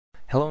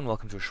Hello and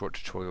welcome to a short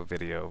tutorial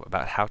video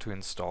about how to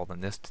install the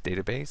NIST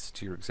database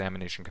to your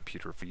examination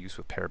computer for use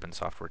with Paraben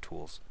software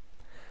tools.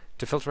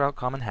 To filter out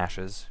common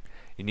hashes,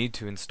 you need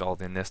to install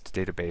the NIST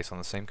database on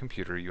the same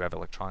computer you have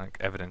Electronic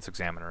Evidence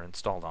Examiner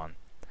installed on.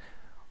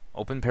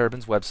 Open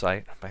Paraben's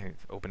website by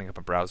opening up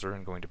a browser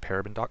and going to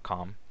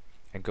paraben.com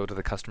and go to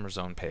the Customer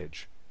Zone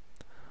page.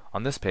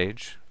 On this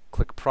page,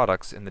 click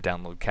Products in the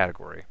Download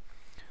category.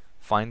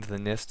 Find the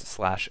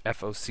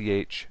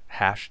NIST/FOCH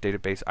hash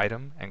database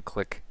item and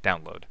click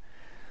Download.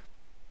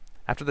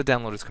 After the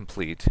download is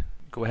complete,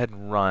 go ahead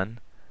and run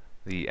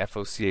the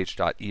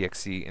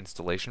foch.exe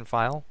installation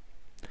file.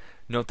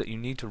 Note that you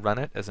need to run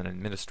it as an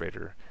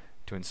administrator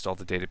to install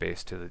the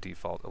database to the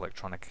default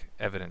Electronic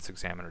Evidence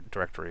Examiner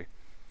directory.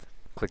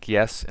 Click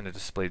Yes in a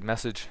displayed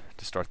message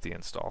to start the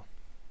install.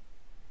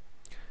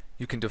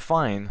 You can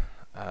define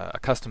a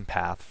custom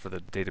path for the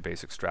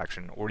database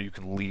extraction, or you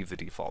can leave the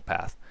default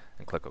path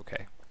and click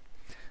OK.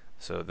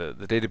 So the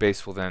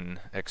database will then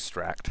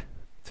extract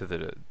to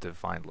the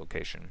defined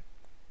location.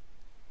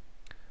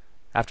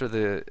 After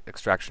the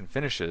extraction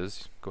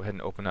finishes, go ahead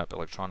and open up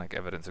Electronic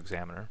Evidence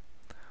Examiner.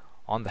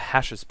 On the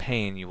hashes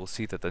pane, you will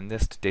see that the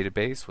NIST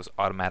database was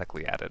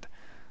automatically added.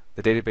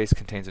 The database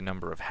contains a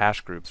number of hash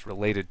groups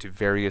related to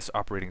various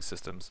operating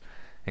systems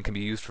and can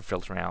be used for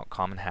filtering out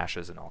common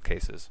hashes in all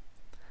cases.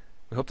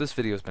 We hope this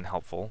video has been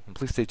helpful, and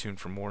please stay tuned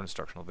for more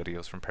instructional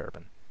videos from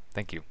Paraben.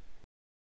 Thank you.